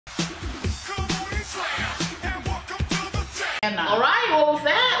Alright, well with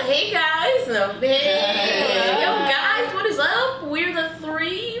that, hey guys. Yo guys, what is up? We're the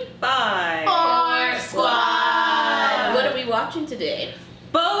 3-5 Squad. What are we watching today?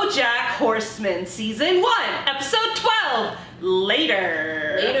 Bojack Horseman Season 1, Episode 12.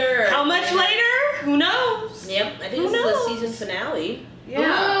 Later. How much later? Who knows? Yep, I think this is the season finale.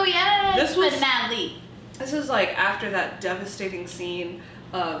 Yeah. Oh yes, this was finale. This is like after that devastating scene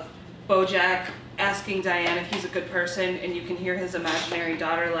of Bojack asking Diane if he's a good person, and you can hear his imaginary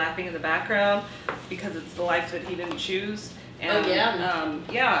daughter laughing in the background because it's the life that he didn't choose. And, yeah,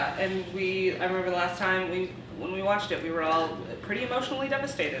 and I remember the last time when we watched it, we were all pretty emotionally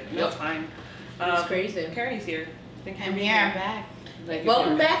devastated. And that's fine. It's crazy. Kari's here. I'm here. I'm back.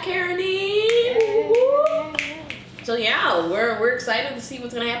 Welcome back, Kari. So yeah, we're excited to see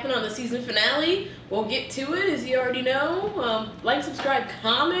what's gonna happen on the season finale. We'll get to it, as you already know. Like, subscribe,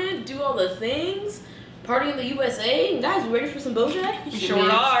 comment, do all the things. Party in the USA. And guys, we ready for some Bojack? We sure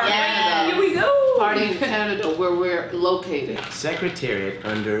are. Yes. Here we go. Party in Canada, where we're located. Secretariat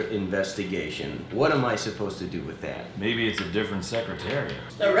under investigation. What am I supposed to do with that? Maybe it's a different secretariat.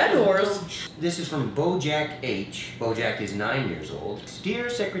 The Red Horse. This is from Bojack H. Bojack is 9 years old. Dear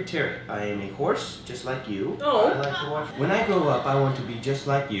Secretariat, I am a horse just like you. Oh. I like to watch. When I grow up, I want to be just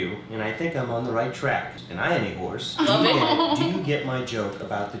like you, and I think I'm on the right track. And I am a horse. Love it. Do you get my joke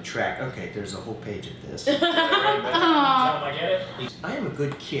about the track? Okay, there's a whole page of this. I get it. I am a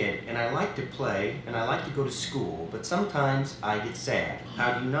good kid, and I like to play, and I like to go to school, but sometimes I get sad.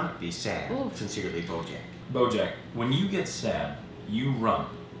 How do you not be sad? Ooh. Sincerely, Bojack. Bojack, when you get sad, you run.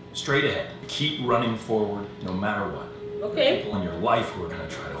 Straight ahead. Keep running forward no matter what. Okay. People in your life who are going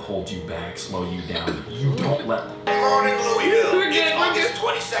to try to hold you back, slow you down, you don't let them. Good morning, Louisville. We're good, It's we're August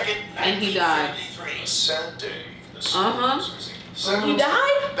 22nd, And he died. 1973. A sad day for the He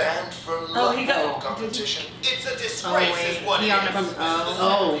died? Banned from he got- competition. It's a disgrace, is what it He is. on the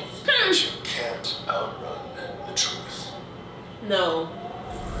Oh. But you can't outrun the truth. No.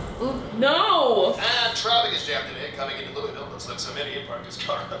 No. And traffic is jammed today. Coming into Louisville, looks like some idiot parked his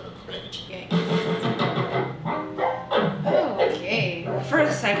car on the bridge. Okay. For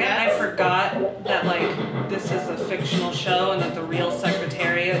a second, I forgot that this is a fictional show and that the real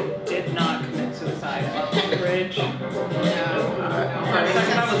Secretariat did not commit suicide on the bridge. For a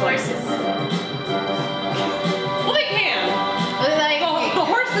second, I was like, well, they can. The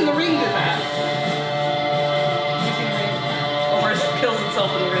horse in the ring did that. You seen the ring? The horse kills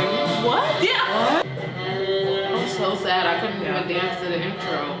itself in the ring. What? Yeah. I'm so sad I couldn't even dance to the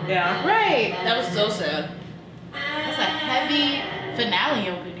intro. Yeah. Right. That was so sad. That's a heavy finale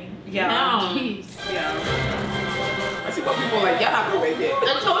opening. Yeah. No. Jeez. Yeah. I see what people are like, y'all not gonna make it.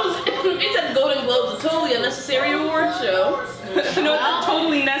 It's at Golden Globes, a totally unnecessary award show. You know, it's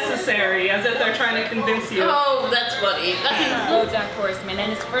totally necessary, as if they're trying to convince you. Oh, that's funny. Bojack Horseman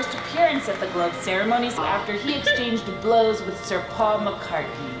and his first appearance at the Globe ceremonies after he exchanged blows with Sir Paul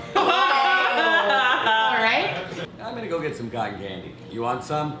McCartney. All right. I'm gonna go get some cotton candy. You want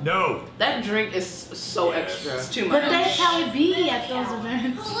some? No. That drink is so extra. It's too much. But that's how it be at those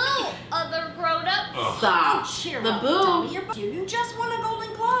events. Hello, other grown-ups. Stop. Cheer The up, boo. Tommy. You just won a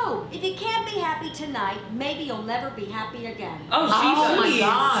Golden Globe. If you can't be happy tonight, maybe you'll never be happy again. Oh, Oh my Jesus.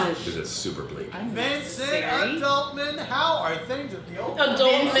 gosh. This is super bleak. Vincent, adult men, how are things at the old?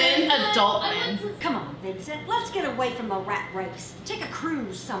 Adult men. Adult men. Come on, Vincent. Let's get away from the rat race. Take a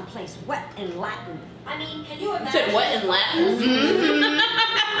cruise someplace wet and Latin. I mean, can you You imagine? said what in Latin?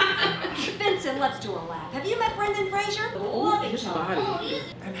 Vincent, let's do a lap. Have you met Brendan Fraser? Love His each body. other.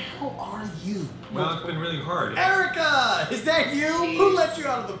 And how are you? Well, it's been really hard. Erica! Is that you? Who let you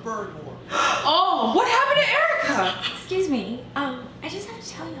out of the bird war? Oh, what happened to Erica? Excuse me. I just have to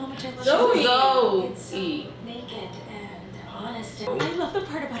tell you how much I love Zoe. Zoe. naked and honest. I love the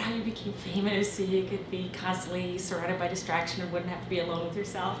part about how you became famous so you could be constantly surrounded by distraction and wouldn't have to be alone with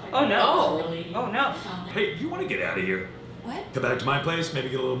yourself. Oh, no. Really, Oh, no. Hey, you want to get out of here? What? Come back to my place, maybe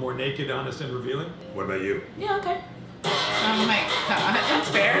get a little more naked, honest, and revealing? What about you? Yeah, okay. Oh my god. That's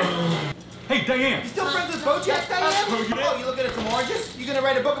fair. Hey, Diane! You still friends with Bojack, Diane? Oh, you looking at some oranges? You gonna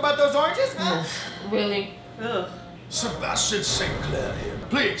write a book about those oranges? Huh? Really? Ugh. Sebastian St. Clair here.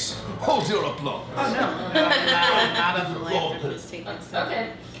 Please, hold your applause. Oh, no. Not a philanthropist taking stuff. Okay.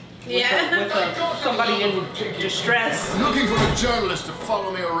 With somebody in distress. Looking for a journalist to follow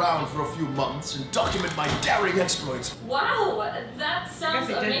me around for a few months and document my daring exploits. Wow, that I sounds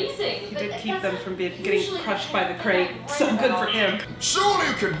guess amazing. he did keep them from getting crushed by the crate. So good for him. Surely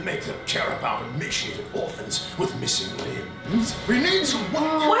you can make them care about emaciated orphans with missing limbs. We need some.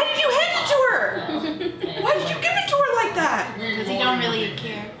 Why did you hand it to her? Why did you give it to her like that? Because he don't really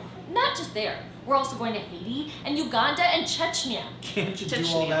care. not just there. We're also going to Haiti and Uganda and Chechnya. Can't you do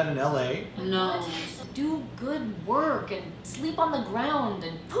all that in LA? No. Do good work and sleep on the ground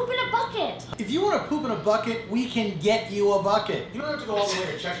and poop in a bucket. If you want to poop in a bucket, we can get you a bucket. You don't have to go all the way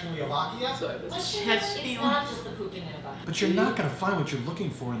to Czechoslovakia. It's not just the pooping in a bucket. But you're not going to find what you're looking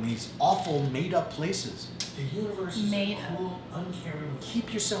for in these awful made-up places. The universe is cruel, uncaring.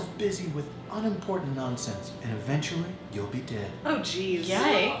 Keep yourself busy with unimportant nonsense, and eventually you'll be dead. Oh, jeez.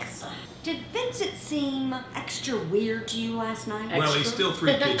 Yikes. Did Vincent seem extra weird to you last night? Well, he's still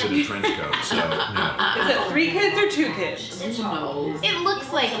 3 kids in a trench coat, so no. Is it 3 kids or 2 kids? Who knows? It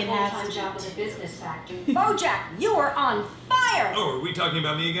looks like it has to job in the business factory. Bojack, you are on fire! Oh, are we talking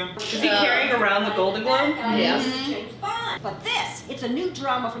about me again? Is he carrying around the Golden Globe? Yes. But this, it's a new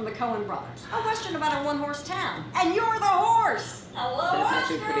drama from the Coen brothers. A western about a one-horse town. And you're the horse! Hello, That's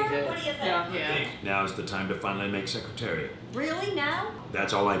actually Oscar. pretty good. What do you think? I think now's the time to finally make Secretariat. Really, now?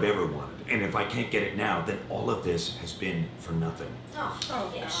 That's all I've ever wanted. And if I can't get it now, then all of this has been for nothing. Oh,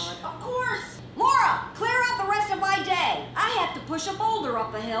 God. Of course! Laura, clear out the rest of my day. I have to push a boulder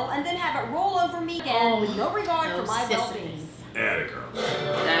up a hill and then have it roll over me again with no regard for my well-being. Atta girl.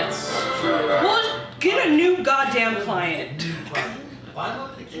 That's true. Well, get a new goddamn client.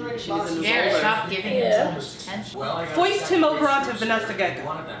 Yeah, stop giving him so much attention. Foist him over onto Vanessa Gecko.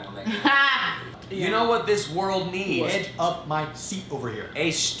 You know what this world needs? Edge of my seat over here.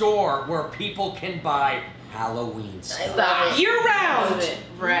 A store where people can buy Halloween stuff. Stop it. Year-round. I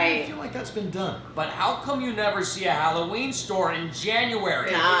Right. feel like that's been done. But how come you never see a Halloween store in January?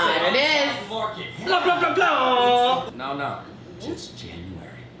 There it is. Blah, blah, blah, blah. No. Just January.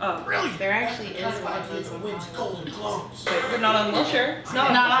 Oh, Brilliant. There actually is one of these. Wins Golden Globes. but not on Wilshire. It's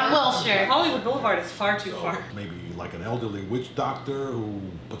not Not on Wilshire. Hollywood Boulevard is far too far. Maybe like an elderly witch doctor who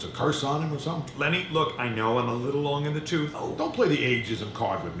puts a curse on him or something. Lenny, look, I know I'm a little long in the tooth. Oh, don't play the ageism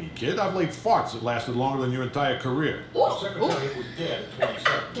card with me, kid. I've laid farts that lasted longer than your entire career. Secretariat was dead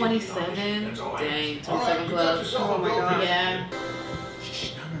at 27. 27? Dang, 27 All clubs. Oh my god. Yeah.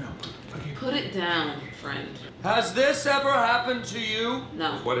 Shh, no. Put it down, friend. Has this ever happened to you?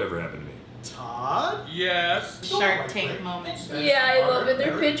 No. Whatever happened to me? Todd? Yes. Shark Tank moment. Yeah, I love it.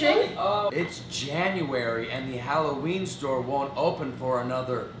 They're pitching. It's January and the Halloween store won't open for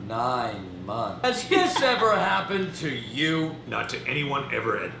another 9 months. Has this ever happened to you? Not to anyone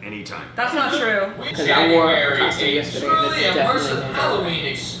ever at any time. That's not true. Because I wore a costume yesterday. Truly That's immersive definitely Halloween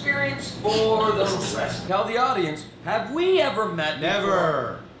experience for the rest. Tell the audience, have we ever met before?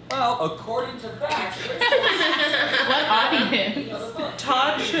 Never. Well, according to facts. What audience?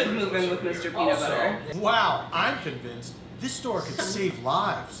 Todd should move in with Mr. Peanut Butter. Wow, I'm convinced this store could save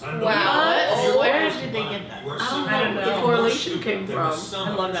lives. Wow. Where did they get that? I don't know where the correlation came from. I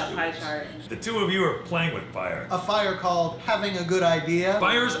love that pie chart. The two of you are playing with fire. A fire called having a good idea.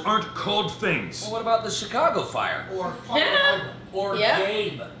 Fires aren't called things. Well, what about the Chicago fire? Or Or Yeah.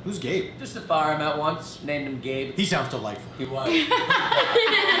 Gabe? Who's Gabe? Just a fire I met once, named him Gabe. He sounds delightful. He was.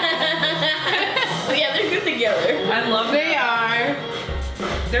 But yeah, they're good together. I love They are.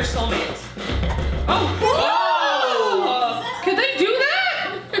 They're soulmates. Oh! Could they do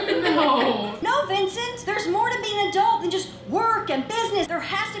that? No. No, Vincent, there's more to being an adult than just work and business. There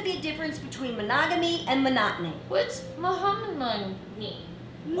has to be a difference between monogamy and monotony. What's Muhammad?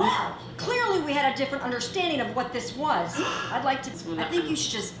 Well, clearly we had a different understanding of what this was. I think you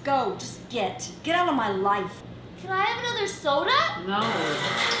should just go. Just get out of my life. Can I have another soda? No.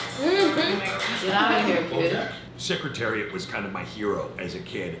 Get out of here, kid. Secretariat was kind of my hero as a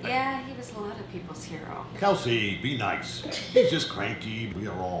kid. Yeah, he was a lot of people's hero. Kelsey, be nice. He's just cranky. We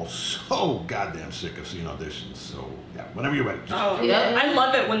are all so goddamn sick of seeing auditions. So, yeah, whenever you're ready. Oh, yeah. I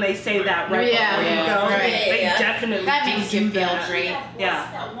love it when they say that right before you go. Right. They definitely That do makes you feel that. great.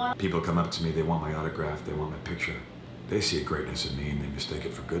 Yeah. People come up to me, they want my autograph, they want my picture. They see a greatness in me and they mistake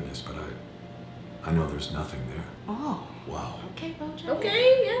it for goodness, but I know there's nothing there. Oh. Wow. Okay, Bojack.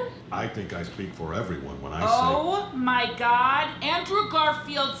 Okay, yeah. I think I speak for everyone when I Oh my God! Andrew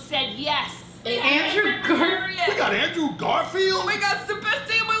Garfield said yes. Andrew Garfield. say, we got Andrew Garfield? My God, it's the best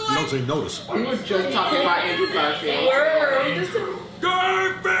day of my You life. don't say no to Spider. We were just talking about Andrew Garfield.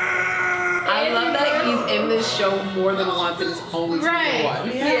 Garfield! I love that he's in this show more than once and it's only season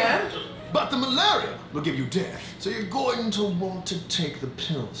one. Yeah. But the malaria will give you death. So you're going to want to take the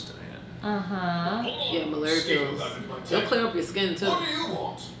pills, Diane. Uh-huh. Yeah, malaria pills. They'll clear up your skin too. What do you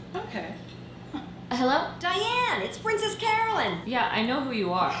want? Okay. Hello? Diane, it's Princess Carolyn. Yeah, I know who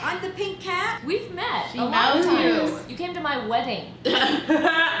you are. I'm the pink cat. We've met She a lot of knows you. times. You came to my wedding.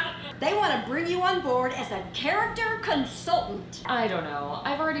 They want to bring you on board as a character consultant. I don't know.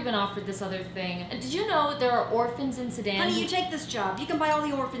 I've already been offered this other thing. Did you know there are orphans in Sudan? Honey, you take this job. You can buy all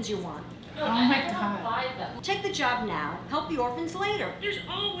the orphans you want. Oh my God. Take the job now. Help the orphans later. There's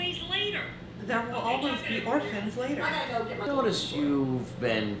always later. There will always be orphans later. I noticed you've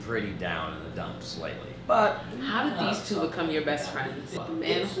been pretty down in the dumps lately. But how did these two become your best friends? The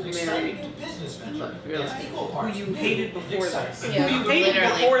man who married. Who you hated before this. Yeah, Who you hated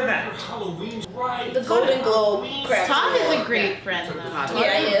before that. The Golden Globe cracks. Todd is a great friend, though.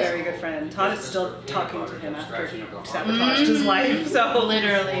 Yeah, he is a very good friend. Todd is still talking to him after he sabotaged his life. So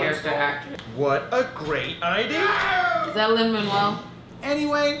literally. Character actor. What a great idea! Is that Lin-Manuel?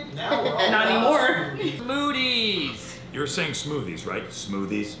 Anyway, not anymore. Smoothies. You're saying smoothies, right?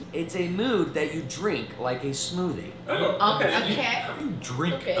 Smoothies? It's a mood that you drink like a smoothie. Okay. How do you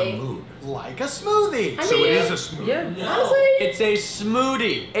drink a mood? Like a smoothie. So it is a smoothie. Yeah, honestly. It's a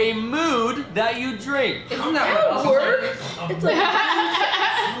smoothie. A mood that you drink. Isn't that That would work. It's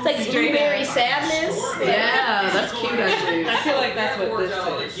like blueberry sadness. Yeah, that's cute actually. I feel like that's what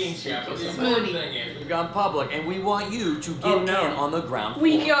this is. Smoothie. We've gone public, and we want you to get in on the ground floor.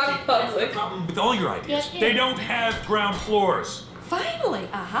 We got public. With all your ideas, they don't have ground floors. Finally,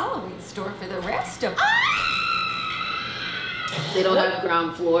 a Halloween store for the rest of They don't have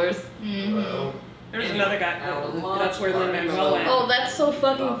ground floors. There's another guy. That's where Lin-Manuel went. Oh, that's so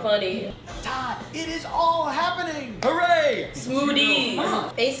fucking funny. Todd, it is all happening. Hooray!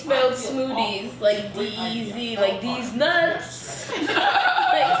 Smoothies. They spelled smoothies like D-E-Z, like these nuts.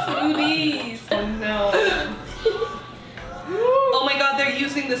 Like smoothies. Oh no. Oh my god, they're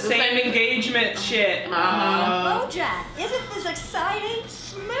using the same engagement shit. Bojack, isn't this exciting?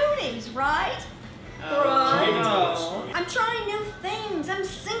 Smoothies, right? Right. I'm trying new things. I'm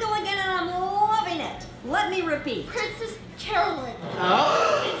single again and I'm loving it. Let me repeat. Princess Carolyn.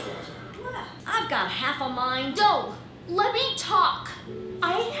 I've got half a mind. No, let me talk.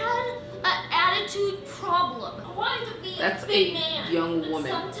 I had an attitude problem. I wanted to be That's a big a man. young woman.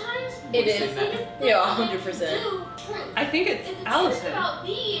 Sometimes It is. Yeah, 100%. I think it's and the Allison. truth about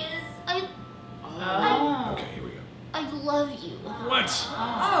me is Okay, here we go. I love you. What?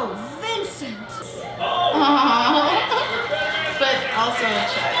 Oh, Vincent. But also a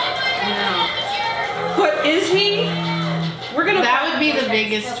child. What is he? We're gonna. That would be the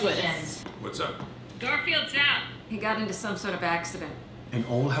biggest twist. What's up? Garfield's out. He got into some sort of accident. An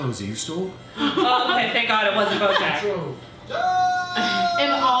All Hallows Eve store? Oh, okay, thank God it wasn't Bojack.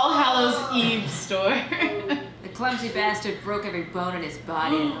 An All Hallows Eve store. The clumsy bastard broke every bone in his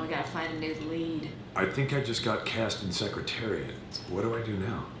body, and we gotta find a new lead. I think I just got cast in Secretariat. What do I do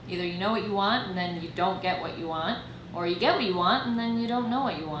now? Either you know what you want and then you don't get what you want, or you get what you want and then you don't know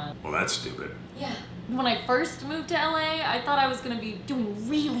what you want. Well, that's stupid. Yeah. When I first moved to LA, I thought I was gonna be doing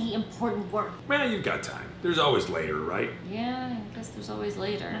really important work. Well, you've got time. There's always later, right? Yeah, I guess there's always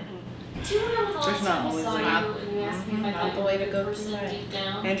later. Do you remember the last There's not time I always saw later. you and you asked me if I Not the thought way you to were go a person tonight. deep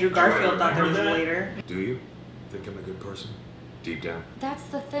down? Andrew Garfield thought there was later. Do you think I'm a good person? Deep down? That's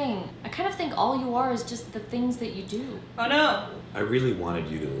the thing. I kind of think all you are is just the things that you do. Oh no. I really wanted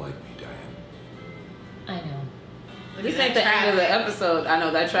you to like me, Diane. I know. This ain't the end of the episode. I know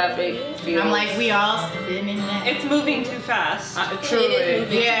that traffic feels. I'm like, we all been in that. It's moving too fast.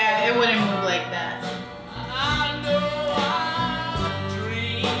 Truly. Yeah, it wouldn't move like that.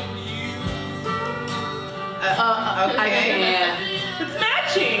 I can't. It's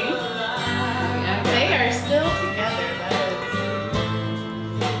matching. They are still together. That is.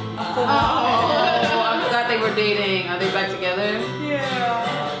 Oh, I forgot they were dating. Are they back together? Yeah.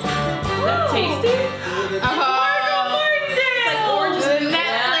 Is that tasty? The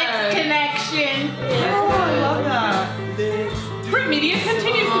Netflix connection. Oh, I love that. Print media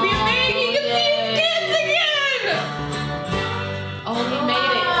continues to be a thing. You can see his kids again. Oh, he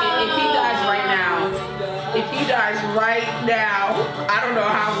made it. If he dies right now, I don't know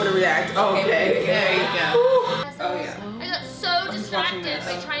how I'm gonna react. Okay. There you go. Oh yeah. I got so distracted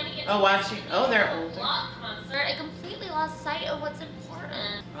by trying to get Oh, watching. Oh, they're older. rock concert. I completely lost sight of what's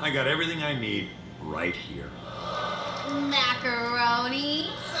important. I got everything I need right here. Macaroni.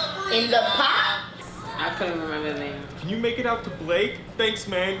 In the pot. I couldn't remember the name. Can you make it out to Blake? Thanks,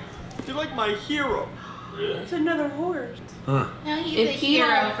 man. You're like my hero. It's another horse. Huh. Now he's If a he hero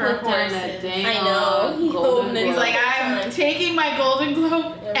had for put down that horses. dang I know. He Golden holding it. He's Globe. like, I'm taking my Golden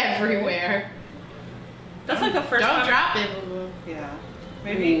Globe everywhere. That's like the first Don't time. drop it. Yeah.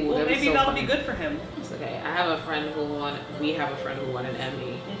 Maybe. Ooh, Well, that was maybe so that'll funny. be good for him. It's okay. I have a friend who won. We have a friend who won an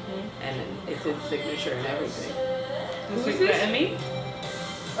Emmy, and it's his signature and everything. Who's the Emmy?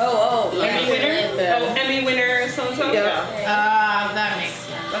 Oh, Emmy winner? Yeah. Oh, Emmy winner, so and so. Yeah. That makes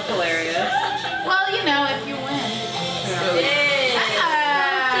sense. was hilarious. Well, you know, if you win.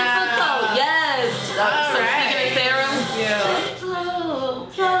 Yes. So speaking of Sarah,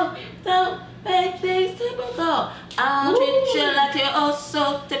 So make things typical. I'll treat you like you're oh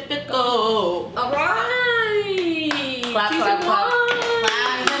so typical. All right. Clap, clap, clap.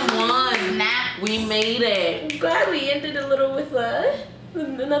 Season 1. Snap. We made it. I'm glad we ended a little with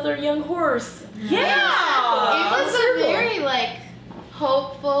another young horse. Yeah. It was a very like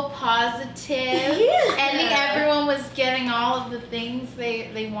hopeful, positive ending. Everyone was getting all of the things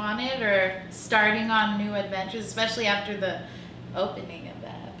they wanted or starting on new adventures, especially after the opening of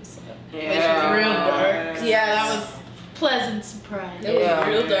that episode, which was real dark. Yeah, that was pleasant surprise. It was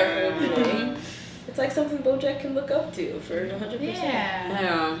real dark. It's like something Bojack can look up to for 100%.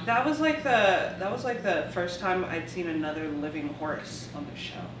 Yeah. That was like the first time I'd seen another living horse on the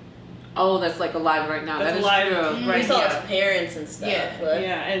show. Oh, that's like alive right now. That's that is alive true. right We saw now. his parents and stuff.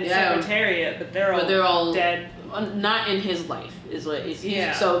 And Secretariat, but they're all dead. Not in his life is what it's.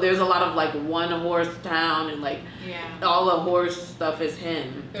 Yeah. So there's a lot of like one horse town and like all the horse stuff is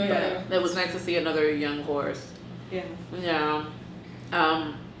him. Yeah. But it was nice to see another young horse. Yeah. Yeah.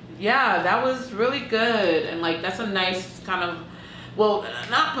 Yeah, that was really good, and like that's a nice kind of, well,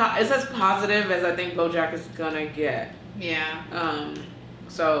 it's as positive as I think BoJack is gonna get. Yeah.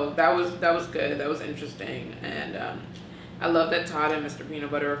 So that was good. That was interesting, and I love that Todd and Mr. Peanut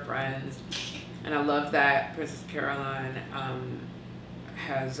Butter are friends, and I love that Princess Caroline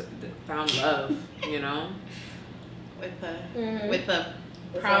has found love. You know, with a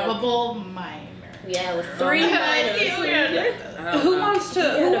probable minor. Yeah, with 3 minors. Who wants to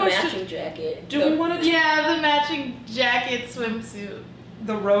matching jacket? Do we want to? Yeah, the matching jacket swimsuit.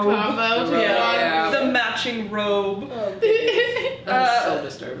 The robe. Combo. The matching robe. That's so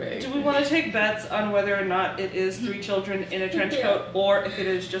disturbing. Do we want to take bets on whether or not it is 3 children in a trench coat, or if it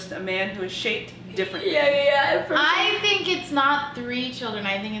is just a man who is shaped differently? Yeah. I think it's not 3 children.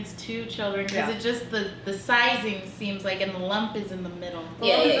 I think it's 2 children because it just the sizing seems like, and the lump is in the middle.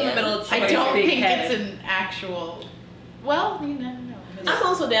 In the middle. I don't think it's an actual. Well, you never know. I'm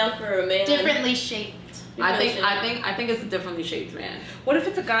also down for a man. Differently shaped. I think it's a differently shaped man. What if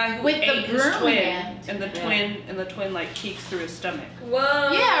it's a guy who with ate the his twin, hand. and the twin like peeks through his stomach?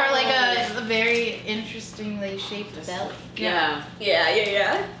 Whoa. Yeah, or like a very interestingly shaped belly. Yeah.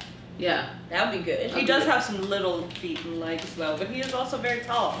 Yeah. That would be good. He does have some little feet and legs though, but he is also very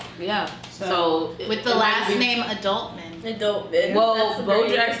tall. Yeah. So with the last name Adultman. Adultman. Well,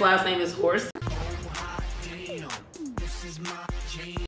 BoJack's last name is Horseman.